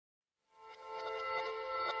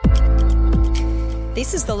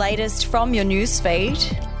This is the latest from your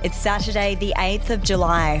newsfeed. It's Saturday, the 8th of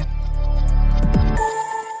July.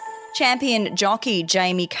 Champion jockey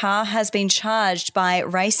Jamie Carr has been charged by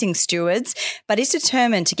racing stewards, but is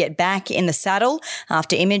determined to get back in the saddle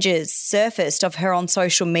after images surfaced of her on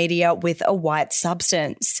social media with a white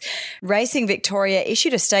substance. Racing Victoria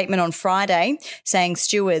issued a statement on Friday saying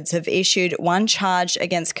stewards have issued one charge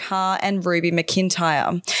against Carr and Ruby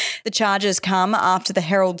McIntyre. The charges come after the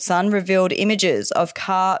Herald Sun revealed images of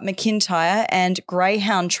Carr, McIntyre and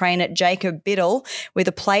greyhound trainer Jacob Biddle with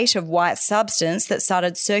a plate of white substance that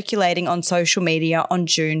started circulating on social media on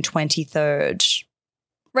June 23rd.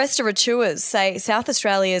 Restaurateurs say South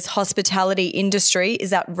Australia's hospitality industry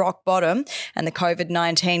is at rock bottom and the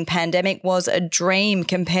COVID-19 pandemic was a dream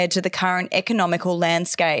compared to the current economical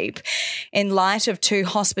landscape. In light of 2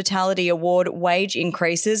 hospitality award wage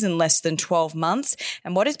increases in less than 12 months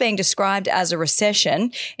and what is being described as a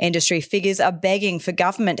recession, industry figures are begging for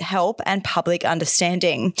government help and public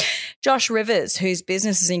understanding. Josh Rivers, whose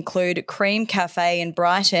businesses include Cream Cafe in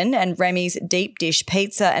Brighton and Remy's Deep Dish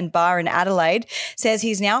Pizza and Bar in Adelaide, says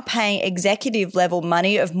he's now paying executive level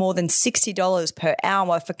money of more than $60 per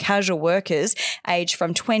hour for casual workers aged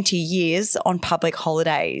from 20 years on public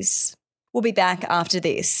holidays. We'll be back after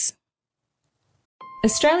this.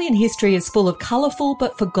 Australian history is full of colourful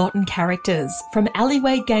but forgotten characters, from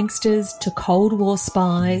alleyway gangsters to Cold War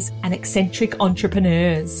spies and eccentric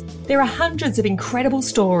entrepreneurs. There are hundreds of incredible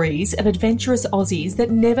stories of adventurous Aussies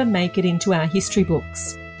that never make it into our history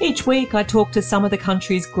books. Each week I talk to some of the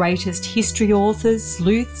country's greatest history authors,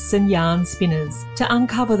 sleuths and yarn spinners to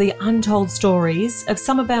uncover the untold stories of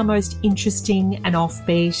some of our most interesting and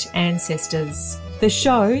offbeat ancestors. The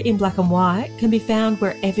show, in black and white, can be found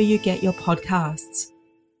wherever you get your podcasts.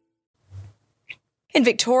 In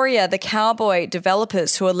Victoria, the Cowboy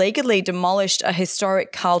developers who illegally demolished a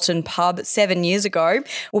historic Carlton pub 7 years ago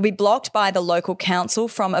will be blocked by the local council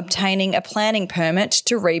from obtaining a planning permit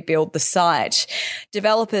to rebuild the site.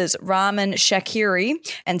 Developers Rahman Shakiri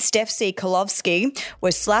and Stefsi Kolovsky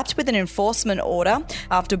were slapped with an enforcement order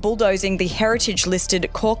after bulldozing the heritage-listed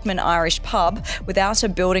Corkman Irish pub without a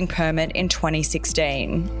building permit in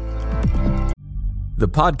 2016. The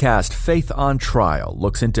podcast Faith on Trial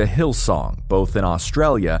looks into Hillsong, both in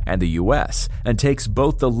Australia and the US, and takes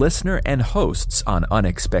both the listener and hosts on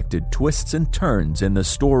unexpected twists and turns in the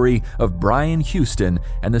story of Brian Houston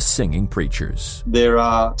and the Singing Preachers. There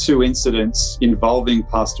are 2 incidents involving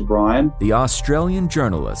Pastor Brian. The Australian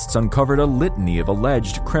journalists uncovered a litany of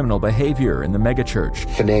alleged criminal behavior in the megachurch.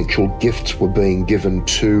 Financial gifts were being given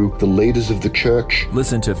to the leaders of the church.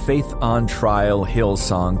 Listen to Faith on Trial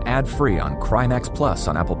Hillsong ad-free on Crimex Plus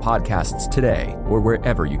on Apple Podcasts today or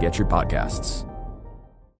wherever you get your podcasts.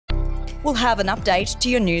 We'll have an update to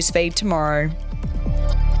your newsfeed tomorrow.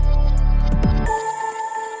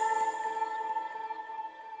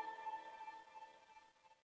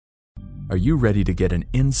 Are you ready to get an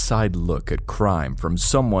inside look at crime from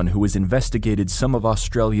someone who has investigated some of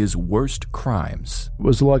Australia's worst crimes? It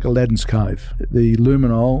was like Aladdin's cave. The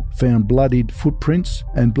luminol found bloodied footprints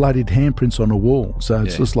and bloodied handprints on a wall, so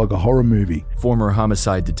it's just like a horror movie. Former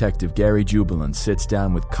homicide detective Gary Jubilant sits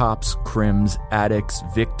down with cops, crims, addicts,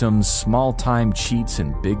 victims, small-time cheats,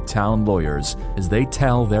 and big-town lawyers as they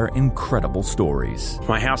tell their incredible stories.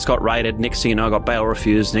 My house got raided. Next thing you know, I got bail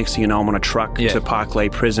refused. Next thing you know, I'm on a truck to Parklea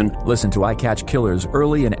Prison. Listen to I Catch Killers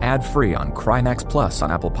early and ad-free on Crimex Plus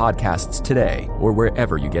on Apple Podcasts today or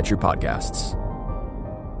wherever you get your podcasts.